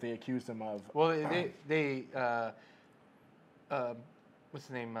 what they accused him of. Well, they what's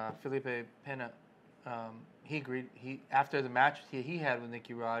his name? Felipe Pena. He agreed. After the match he had with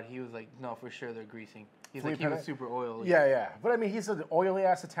Nicky Rod, he was like, no, for sure they're greasing. He's like, he was super oily. Yeah. But I mean, he's an oily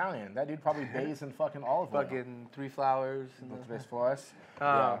ass Italian. That dude probably bathes in fucking olive oil. Fucking 3 flowers. Tres flores.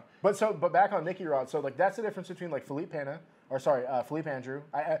 Yeah. But back on Nicky Rod. So like that's the difference between like Philippe Andrew. If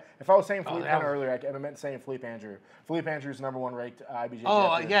I was saying Philippe Pena earlier, I meant saying Philippe Andrew. Philippe Andrew's #1 ranked IBJ.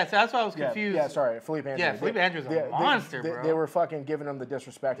 Oh yeah, so that's why I was confused. Yeah, sorry, Philippe Andrew. Yeah, Philippe Andrew's a monster, bro. They were fucking giving him the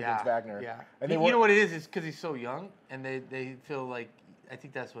disrespect against Wagner. Yeah. And you know what it is because he's so young, and they feel like. I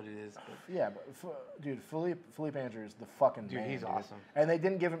think that's what it is. But. Yeah, but dude, Philippe Andrew is the fucking man. Dude, he's awesome. And they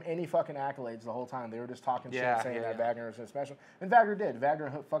didn't give him any fucking accolades the whole time. They were just talking shit, saying that Wagner was special. And Wagner did. Wagner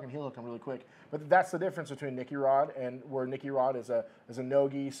fucking heel hooked him really quick. But that's the difference between Nicky Rod and where Nicky Rod is a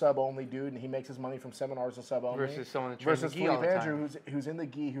no-gi sub-only dude, and he makes his money from seminars and sub-only. Versus someone that trains versus the gi all the Philippe time. Andrew, who's in the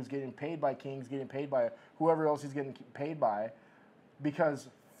gi, who's getting paid by Kings, getting paid by whoever else he's getting paid by, because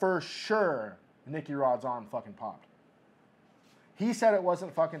for sure Nicky Rod's on fucking popped. He said it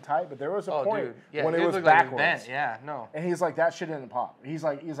wasn't fucking tight, but there was a point when it was backwards. Like yeah, no. And he's like, that shit didn't pop. He's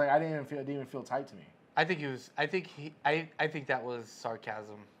like, I didn't even feel tight to me. I think that was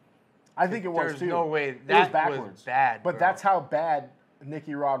sarcasm. I think it was too. There's no way that was backwards. Was bad. But that's how bad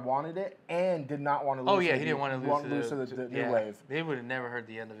Nicky Rod wanted it and did not want to lose. Oh yeah, he didn't want to lose to the new wave. They would have never heard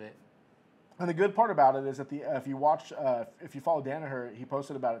the end of it. And the good part about it is that if you follow Danaher, he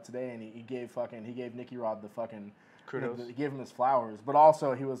posted about it today, and he gave Nicky Rod the fucking Kudos. He gave him his flowers, but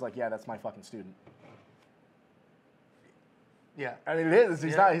also he was like, yeah, that's my fucking student. Yeah. I mean, it is.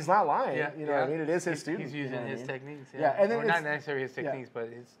 He's not lying. Yeah. You know what I mean? It is his student. He's using his techniques. Yeah. And then or not necessarily his techniques, but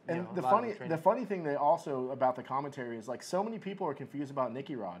his. And the funny thing that also about the commentary is like so many people are confused about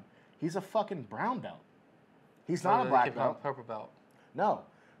Nicky Rod. He's a fucking brown belt. He's not a black belt. Purple belt. No,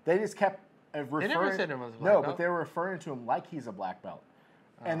 they just kept referring. They never said him was a black belt. No, but they were referring to him like he's a black belt.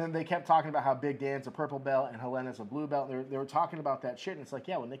 And then they kept talking about how Big Dan's a purple belt and Helena's a blue belt. They were talking about that shit, and it's like,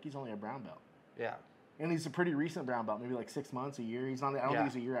 yeah, well, Nicky's only a brown belt. Yeah. And he's a pretty recent brown belt, maybe like 6 months, a year. He's not. I don't think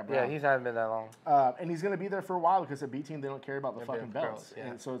he's a year at brown. Yeah, he's hasn't been that long. And he's going to be there for a while because at B Team they don't care about the fucking belts.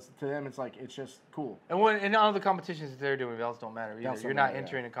 And so to them it's like it's just cool. And all the competitions that they're doing, belts don't matter either. You're not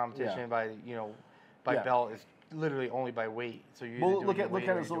entering a competition by belt. It's literally only by weight. So you look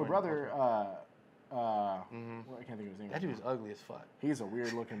at his little brother. I can't think of his name. That dude's ugly as fuck. He's a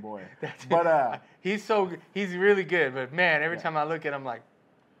weird looking boy. He's really good. But man, every time I look at him, like,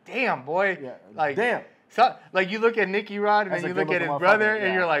 damn boy, damn. So, like you look at Nicky Rod and then you look at his brother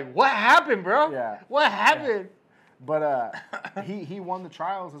and you're like, what happened, bro? Yeah. What happened? But he won the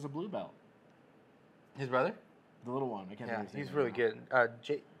trials as a blue belt. His brother? The little one. I can't think of his name. He's really good.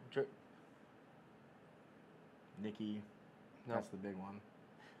 Nicky. No. That's the big one.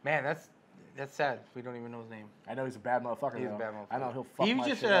 Man, that's sad. We don't even know his name. I know he's a bad motherfucker. He's a bad motherfucker. I know he'll fuck He my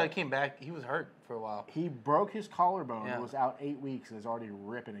just shit up. came back. He was hurt for a while. He broke his collarbone. He was out 8 weeks and is already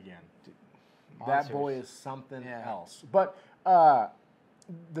ripping again. Monsters. That boy is something else. But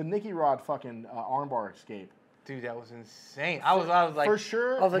the Nicky Rod fucking armbar escape. Dude, that was insane. I was like, for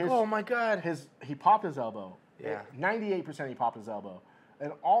sure. I was like, oh my god. He popped his elbow. Yeah. 98% he popped his elbow,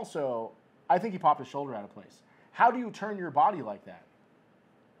 and also I think he popped his shoulder out of place. How do you turn your body like that?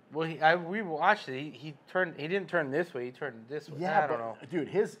 Well, we watched it. He didn't turn this way. He turned this way. Yeah, I don't know. Dude,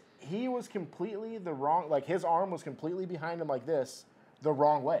 he was completely the wrong. Like his arm was completely behind him like this, the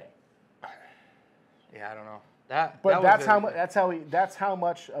wrong way. Yeah, I don't know. That's how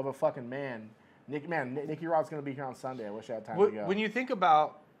much of a fucking man. Nicky Rod's gonna be here on Sunday. I wish I had time to go. When you think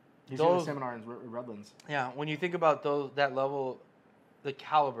about he's doing a seminar in Redlands. Yeah, when you think about that level, the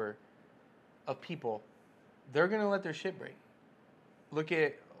caliber of people, they're gonna let their shit break. Look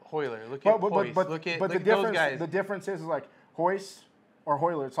at Hoyler. Look at Hoyce. Look at those guys. The difference is like Hoyce or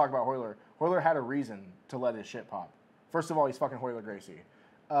Hoyler. Let's talk about Hoyler. Hoyler had a reason to let his shit pop. First of all, he's fucking Hoyler Gracie.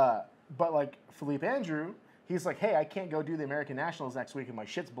 But like Philippe Andrew, he's like, hey, I can't go do the American Nationals next week and my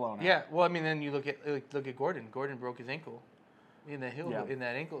shit's blown out. Yeah, well, I mean, then you look at Gordon. Gordon broke his ankle in that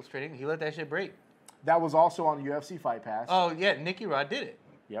ankle straight ankle. He let that shit break. That was also on UFC Fight Pass. Oh yeah, Nicky Rod did it.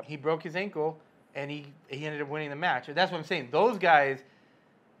 Yep. He broke his ankle and he ended up winning the match. That's what I'm saying. Those guys.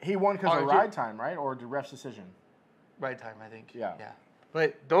 He won because of ride time, right, or the ref's decision? Ride time, I think. Yeah. Yeah.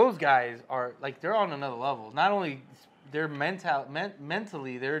 But those guys are like they're on another level. Not only they're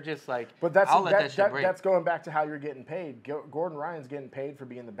mentally, they're just like. But that shit break. That's going back to how you're getting paid. Gordon Ryan's getting paid for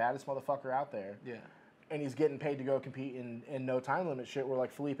being the baddest motherfucker out there. Yeah. And he's getting paid to go compete in no time limit shit. Where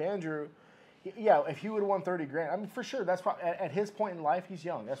like Philippe Andrew, yeah, if he would have won $30,000, I mean for sure that's probably at his point in life he's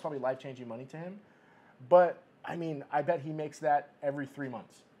young. That's probably life-changing money to him. But I mean, I bet he makes that every 3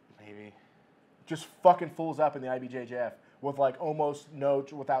 months. Maybe. Just fucking fools up in the IBJJF with like almost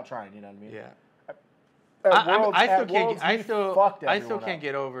without trying. You know what I mean? Yeah. I still can't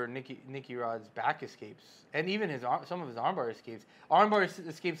get over Nicky Rod's back escapes and even some of his armbar escapes. Armbar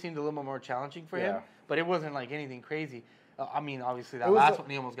escapes seemed a little more challenging for him, but it wasn't like anything crazy. I mean, obviously that last one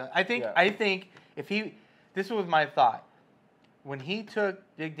he almost got. I think if this was my thought when he took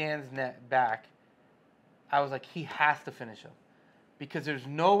Big Dan's net back, I was like he has to finish him because there's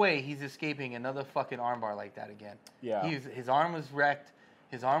no way he's escaping another fucking armbar like that again. Yeah, his arm was wrecked,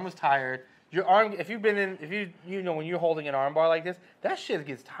 his arm was tired. Your arm, if you know when you're holding an armbar like this, that shit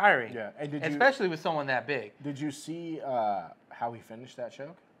gets tiring. Yeah, and especially with someone that big. Did you see how he finished that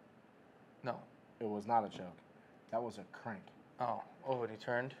choke? No, it was not a choke. That was a crank. Oh, when he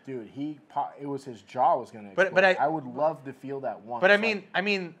turned, dude, it was his jaw was gonna explode. But I would love to feel that once. But I mean,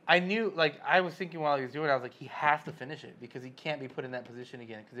 I knew like I was thinking while he was doing it, I was like, he has to finish it because he can't be put in that position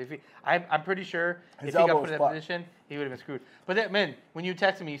again. Because I'm pretty sure if he got put in that position, he would have been screwed. But that man, when you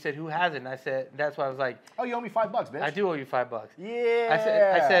texted me, you said who has it, and I said that's why I was like, oh, you owe me $5, bitch. I do owe you $5.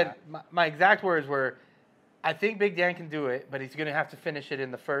 Yeah. I said my exact words were, I think Big Dan can do it, but he's gonna have to finish it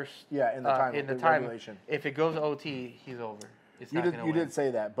in the first. Yeah, in the time. Regulation. If it goes OT, he's over. You did say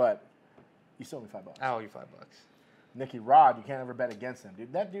that, but you still owe me $5. I owe you $5. Nicky Rod, you can't ever bet against him,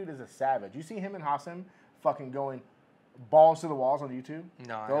 dude. That dude is a savage. You see him and Hassan fucking going balls to the walls on YouTube?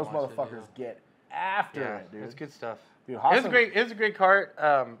 No, those motherfuckers get after it, dude. It's good stuff. Dude, it was great. It was a great card.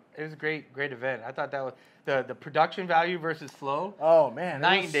 It was a great event. I thought that was the production value versus flow. Oh man,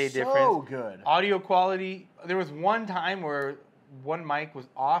 night and day difference. So good. Audio quality. There was one time where one mic was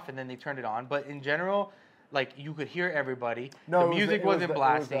off and then they turned it on, but in general, like you could hear everybody. No, the music wasn't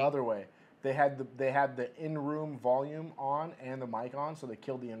blasting. It was the other way. They had the in-room volume on and the mic on, so they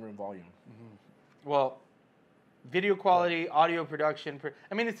killed the in-room volume. Mm-hmm. Well, video quality, audio production.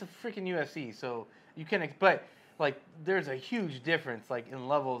 I mean, it's a freaking UFC, so you can. But like, there's a huge difference, like in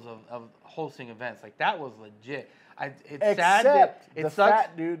levels of hosting events. Like that was legit. It's sad that it sucks.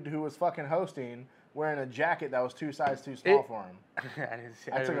 Fat dude who was fucking hosting wearing a jacket that was 2 sizes too small for him.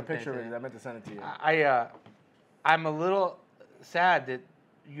 I took a picture of it. I meant to send it to you. I'm a little sad that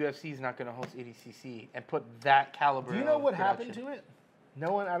UFC is not going to host ADCC and put that caliber. Do you know what happened to it?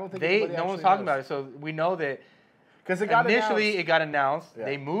 No one. I don't think no one's talking about it. So we know that because it got announced. Yeah.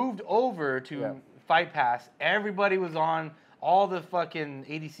 They moved over to Fight Pass. Everybody was on. All the fucking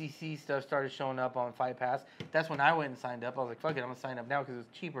ADCC stuff started showing up on Fight Pass. That's when I went and signed up. I was like, fuck it, I'm gonna sign up now because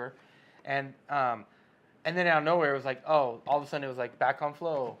it's cheaper. And then out of nowhere it was like, oh, all of a sudden it was like back on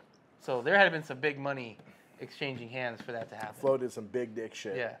Flow. So there had been some big money exchanging hands for that to happen. Flow did some big dick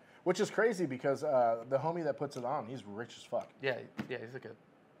shit. Yeah. Which is crazy because the homie that puts it on, he's rich as fuck. Yeah, he's like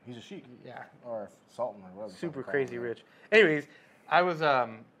he's a sheik. Yeah. Or a sultan or whatever. Super crazy rich. Anyways, I was I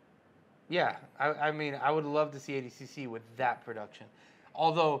mean, I would love to see ADCC with that production.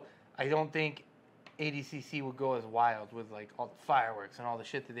 Although I don't think ADCC would go as wild with like all the fireworks and all the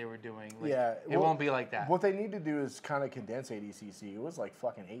shit that they were doing. Like, it won't be like that. What they need to do is kind of condense ADCC. It was like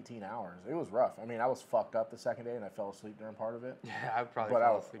fucking 18 hours. It was rough. I mean, I was fucked up the second day and I fell asleep during part of it. Yeah, I probably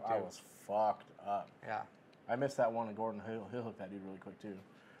fell asleep too. I was fucked up. Yeah. I missed that one, and Gordon Hill hooked that dude really quick too.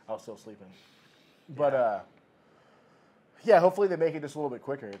 I was still sleeping. But yeah, hopefully they make it just a little bit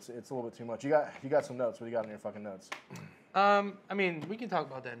quicker. It's a little bit too much. You got some notes. What do you got in your fucking notes? I mean, we can talk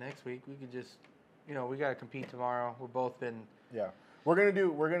about that next week. We could just, we got to compete tomorrow. We've both been. Yeah, we're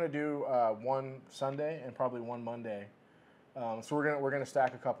gonna do one Sunday and probably one Monday. So we're gonna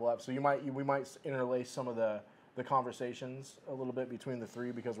stack a couple up. So we might interlace some of the conversations a little bit between the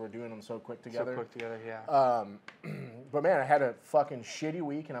three because we're doing them so quick together. Yeah. But man, I had a fucking shitty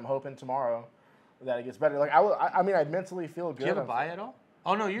week, and I'm hoping tomorrow that it gets better. Like I mean, I mentally feel good. Do you have a bye at all?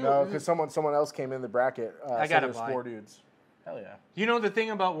 Oh no, No, because someone else came in the bracket. I got a bye. 4 dudes. Hell yeah. You know the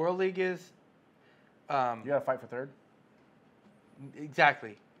thing about World League is. You gotta fight for third.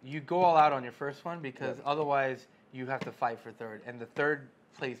 Exactly. You go all out on your first one because otherwise you have to fight for third, and the third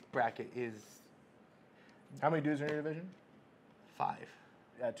place bracket is. How many dudes are in your division? 5.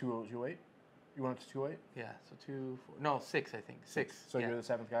 At 208. You went up to 208? Yeah. So 2, 4, no 6, I think 6. So you're the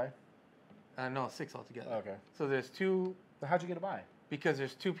 7th guy. No, 6 altogether. Okay. So there's 2. So how'd you get a bye? Because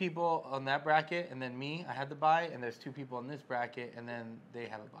there's 2 people on that bracket, and then me, I had the bye, and there's 2 people on this bracket, and then they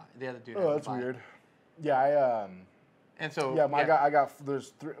have a bye. The other dude. Oh, that's weird. Yeah, And so. Yeah, I got.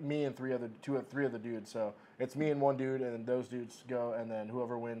 There's me and 3 other dudes. So it's me and 1 dude, and then those dudes go, and then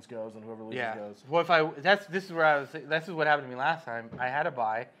whoever wins goes, and whoever loses goes. Well, this is what happened to me last time. I had a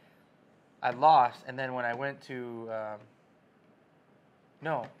bye. I lost, and then when I went to.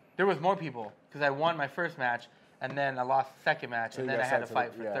 No. There was more people because I won my first match, and then I lost the second match, and then I had to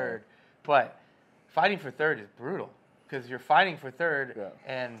fight for third. But fighting for third is brutal because you're fighting for third,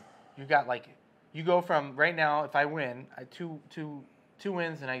 and you got like you go from right now. If I win, two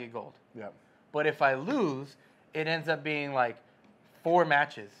wins and I get gold. Yeah. But if I lose, it ends up being like 4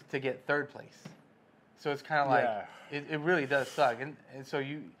 matches to get third place. So it's kind of like it really does suck, and so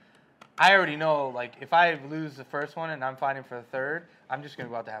I already know, like, if I lose the first one and I'm fighting for the third, I'm just going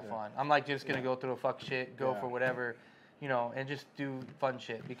to go out to have fun. I'm, like, just going to go through a fuck shit, go for whatever, and just do fun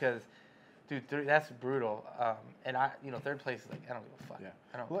shit because, dude, that's brutal. And third place is like, I don't give a fuck. Yeah.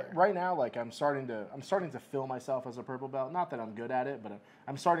 I don't care. Right now, like, I'm starting to feel myself as a purple belt. Not that I'm good at it, but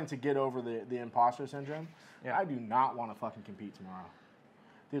I'm starting to get over the imposter syndrome. Yeah. I do not want to fucking compete tomorrow.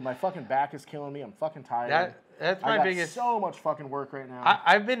 Dude, my fucking back is killing me. I'm fucking tired. That's my biggest. So much fucking work right now.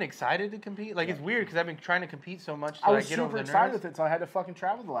 I've been excited to compete. Like, it's weird because I've been trying to compete so much. I was super excited with it until I had to fucking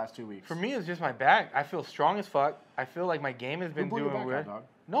travel the last 2 weeks. For me, it's just my back. I feel strong as fuck. I feel like my game has been doing weird. Dog?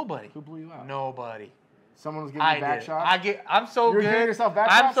 Nobody. Who blew you out? Nobody. Someone was giving you back shots? I'm so good. You're giving yourself back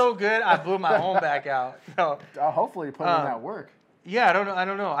shots? I'm so good. I blew my own back out. So hopefully you put in that work. Yeah, I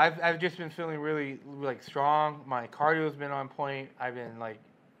don't know. I've just been feeling really like strong. My cardio's been on point. I've been like.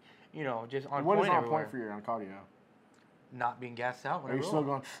 Just on point. What is on everywhere. point for you on cardio? Not being gassed out. Are you still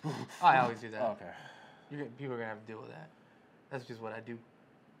going? I always do that. Oh, okay. People are gonna have to deal with that. That's just what I do.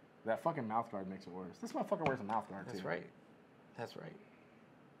 That fucking mouth guard makes it worse. This motherfucker wears a mouth guard too. That's right. That's right.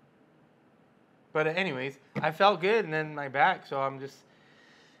 But anyways, I felt good, and then my back. So I'm just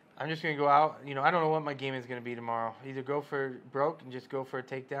gonna go out. You know, I don't know what my game is gonna be tomorrow. Either go for broke and just go for a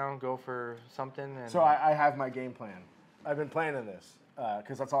takedown, go for something. And so I have my game plan. I've been planning this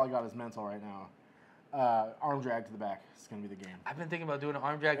because that's all I got is mental right now. Arm drag to the back is gonna be the game. I've been thinking about doing an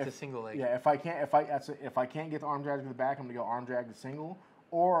arm drag to single leg. Yeah, if I can't get the arm drag to the back, I'm gonna go arm drag to single,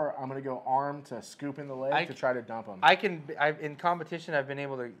 or I'm gonna go arm to scoop in the leg to try to dump them. In competition, I've been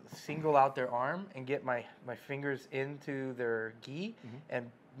able to single out their arm and get my fingers into their gi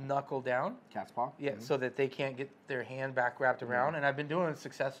and knuckle down. Cat's paw. Yeah, so that they can't get their hand back wrapped around. And I've been doing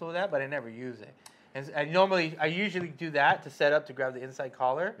successful with that, but I never use it. And I usually do that to set up to grab the inside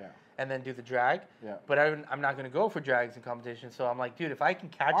collar. Yeah. And then do the drag. Yeah. But I'm not going to go for drags in competition. So I'm like, dude, if I can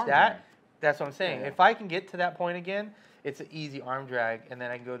catch arm that, drag. That's what I'm saying. Yeah. If I can get to that point again, it's an easy arm drag, and then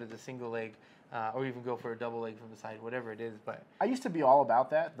I can go to the single leg, or even go for a double leg from the side, whatever it is. But I used to be all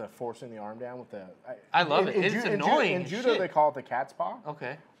about that, the forcing the arm down with the. I love it. It's annoying. In judo, they call it the cat's paw.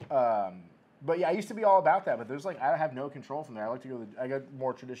 Okay. But yeah, I used to be all about that. But there's I have no control from there. I like to go. I got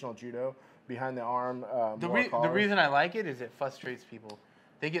more traditional judo, behind the arm. The reason I like it is it frustrates people.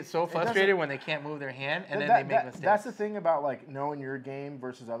 They get so frustrated when they can't move their hand, and then they make mistakes. That's the thing about like knowing your game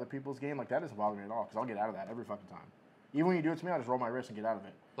versus other people's game. Like that doesn't bother me at all because I'll get out of that every fucking time. Even when you do it to me, I'll just roll my wrist and get out of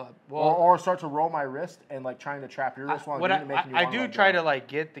it. Or start to roll my wrist and like trying to trap your wrist while I do try to like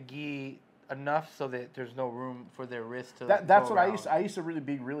get the gi enough so that there's no room for their wrist to. That's what I used to really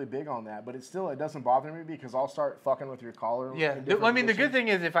be big on that, but it doesn't bother me because I'll start fucking with your collar. Yeah, I mean the good thing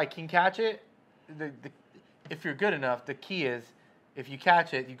is if I can catch it, if you're good enough, the key is. If you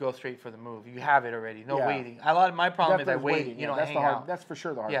catch it, you go straight for the move. You have it already. No waiting. A lot of my problem is I wait. You know, that's hang out. That's for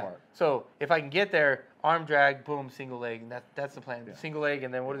sure the hard part. So if I can get there, arm drag, boom, single leg. And that's the plan. Yeah. Single leg,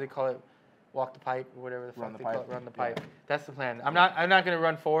 and then what do they call it? Walk the pipe or whatever the fuck they call it. Run the pipe. Yeah. That's the plan. I'm not going to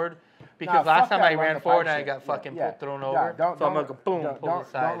run forward because last time I ran forward and I got fucking thrown over. So I'm going to go boom, pull the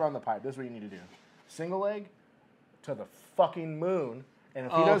side. Don't run the pipe. This is what you need to do. Single leg to the fucking moon. And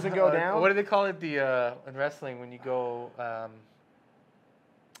if he doesn't go down. What do they call it in wrestling when you go.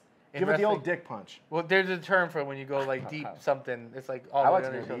 Give it the old dick punch. Well, there's a term for when you go like deep something. It's like all the way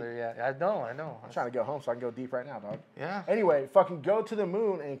under each other. Yeah, I know. I'm trying to go home so I can go deep right now, dog. Yeah. Anyway, fucking go to the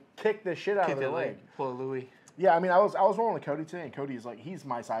moon and kick the shit out of the leg. Pull a Louis. Yeah, I mean, I was rolling with Cody today, and Cody's like, he's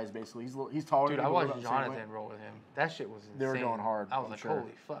my size basically. He's taller. Dude, I watched Jonathan roll with him. That shit was insane. They were going hard. I was like,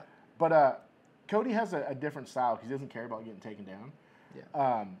 holy fuck. But Cody has a different style because he doesn't care about getting taken down.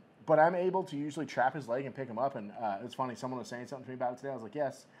 Yeah. But I'm able to usually trap his leg and pick him up, and it's funny. Someone was saying something to me about it today. I was like,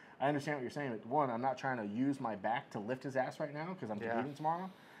 yes. I understand what you're saying. But one, I'm not trying to use my back to lift his ass right now because I'm competing tomorrow.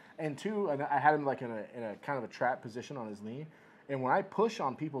 And two, I had him like in a kind of a trap position on his knee. And when I push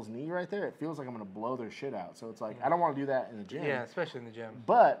on people's knee right there, it feels like I'm going to blow their shit out. So it's like, I don't want to do that in the gym. Yeah, especially in the gym.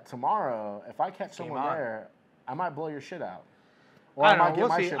 But tomorrow, if I catch someone there, I might blow your shit out. Or I might get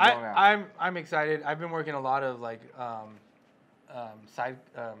my shit blown out. I'm excited. I've been working a lot of like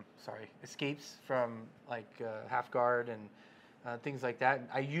escapes from like half guard and things like that.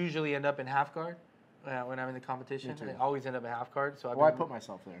 I usually end up in half guard when I'm in the competition. I always end up in half guard. So I put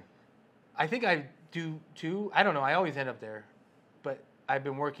myself there. I think I do too. I don't know. I always end up there, but I've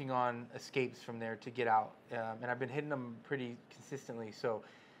been working on escapes from there to get out, and I've been hitting them pretty consistently. So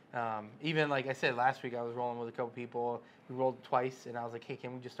even like I said last week, I was rolling with a couple people. We rolled twice, and I was like, "Hey,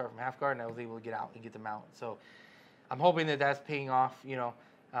 can we just start from half guard?" And I was able to get out and get them out. So I'm hoping that that's paying off.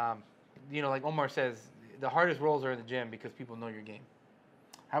 Like Omar says, the hardest rolls are in the gym because people know your game.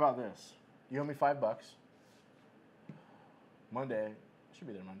 How about this? You owe me $5. Monday, I should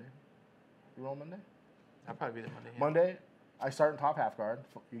be there Monday. You roll Monday? I'll probably be there Monday. Yeah. Monday, I start in top half guard.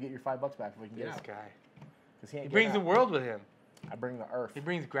 You get your $5 back if we can get out. This guy. He brings the world with him. I bring the earth. He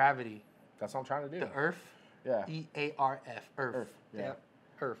brings gravity. That's what I'm trying to do. The earth? Yeah. E-A-R-F. Earth. Earth. Yeah. Yep.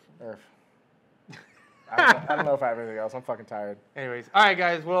 Earth. I don't know if I have anything else. I'm fucking tired. Anyways, all right,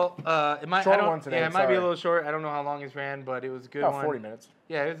 guys. Well, it might. Short one today. Yeah, it might be a little short. I don't know how long it's ran, but it was a good one. 40 minutes.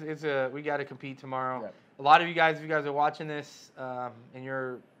 Yeah, we got to compete tomorrow. Yep. A lot of you guys, if you guys are watching this and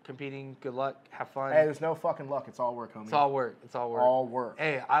you're competing, good luck. Have fun. Hey, there's no fucking luck. It's all work, homie. It's all work. It's all work. All work.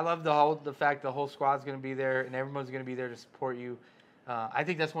 Hey, I love the fact the whole squad's gonna be there and everyone's gonna be there to support you. I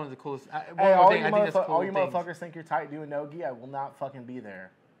think that's one of the coolest. Hey, all you motherfuckers think you're tight doing no-gi. I will not fucking be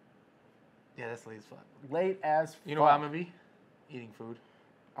there. Yeah, that's late as fuck. Late as fuck. You know what I'm going to be? Eating food.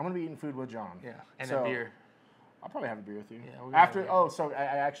 I'm going to be eating food with John. Yeah, and a beer. I'll probably have a beer with you. Yeah, so I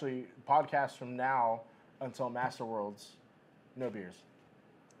actually, podcast from now until Master Worlds, no beers.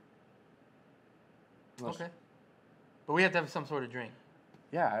 Okay. But we have to have some sort of drink.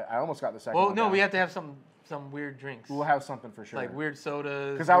 Yeah, I almost got the second one. Well, no, we have to have some some weird drinks. We'll have something for sure. Like weird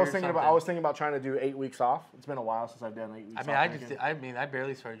sodas. Because I was thinking about trying to do 8 weeks off. It's been a while since I've done 8 weeks off. I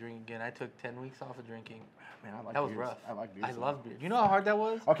barely started drinking again. I took 10 weeks off of drinking. Man, I like that beers. was rough. I like beers. I love beer. You know how hard that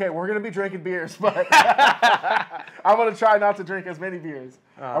was? Okay, we're gonna be drinking beers, but I'm gonna try not to drink as many beers.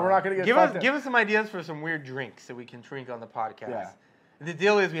 And we're not gonna get give us some ideas for some weird drinks that we can drink on the podcast. Yeah. The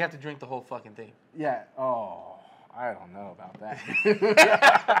deal is we have to drink the whole fucking thing. Yeah. Oh, I don't know about that.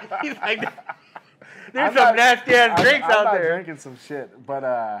 He's like, there's some nasty ass drinks out I'm there. not drinking some shit, but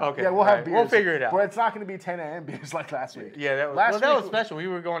okay, yeah, we'll have beers. We'll figure it out. But it's not going to be 10 a.m. beers like last week. Yeah, that was special. We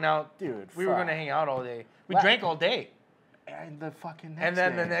were going out. Dude, we were going to hang out all day. We drank all day. And the fucking next And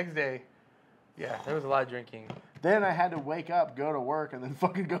then day. the next day. Yeah, there was a lot of drinking. Then I had to wake up, go to work, and then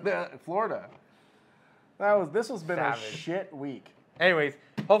fucking go to Florida. This has been a shit week. Anyways,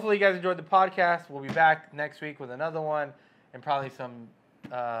 hopefully you guys enjoyed the podcast. We'll be back next week with another one and probably some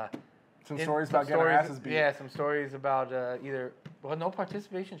stories about getting our asses beat. Yeah, some stories about no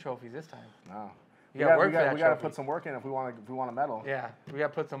participation trophies this time. No. We got to put some work in if we want a medal. Yeah, we got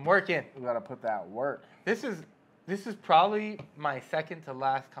to put some work in. We got to put that work. This is probably my second to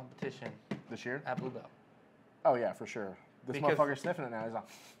last competition this year at Blue Belt. Oh yeah, for sure. Motherfucker's sniffing it now. He's on.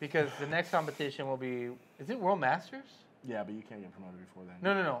 Because the next competition will be, is it World Masters? Yeah, but you can't get promoted before then.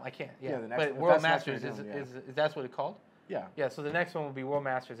 No, I can't. Yeah, the next, but World Masters is that what it's called? Yeah. Yeah, so the next one will be World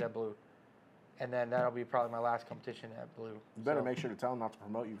Masters at Blue. And then that'll be probably my last competition at Blue. You better make sure to tell them not to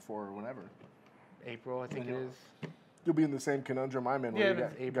promote you for whenever. April, I think it is. You'll be in the same conundrum I'm in. Yeah,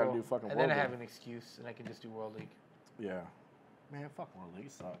 where you got to do fucking and World then I League. have an excuse, and I can just do World League. Yeah. Man, fuck World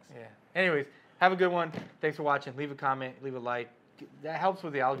League. Sucks. Yeah. Anyways, have a good one. Thanks for watching. Leave a comment. Leave a like. That helps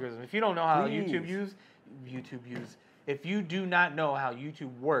with the algorithm. If you don't know how YouTube use, if you do not know how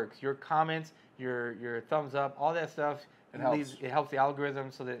YouTube works, your comments, your thumbs up, all that stuff, it helps the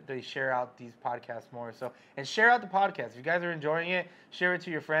algorithm so that they share out these podcasts more. So, and share out the podcast. If you guys are enjoying it, share it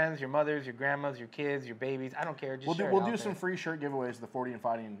to your friends, your mothers, your grandmas, your kids, your babies. I don't care. Just we'll do some free shirt giveaways to the 40 and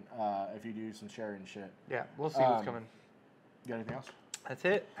Fighting if you do some sharing shit. Yeah, we'll see what's coming. You got anything else? That's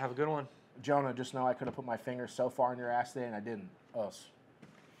it. Have a good one. Jonah, just know I could have put my finger so far in your ass today and I didn't. Us.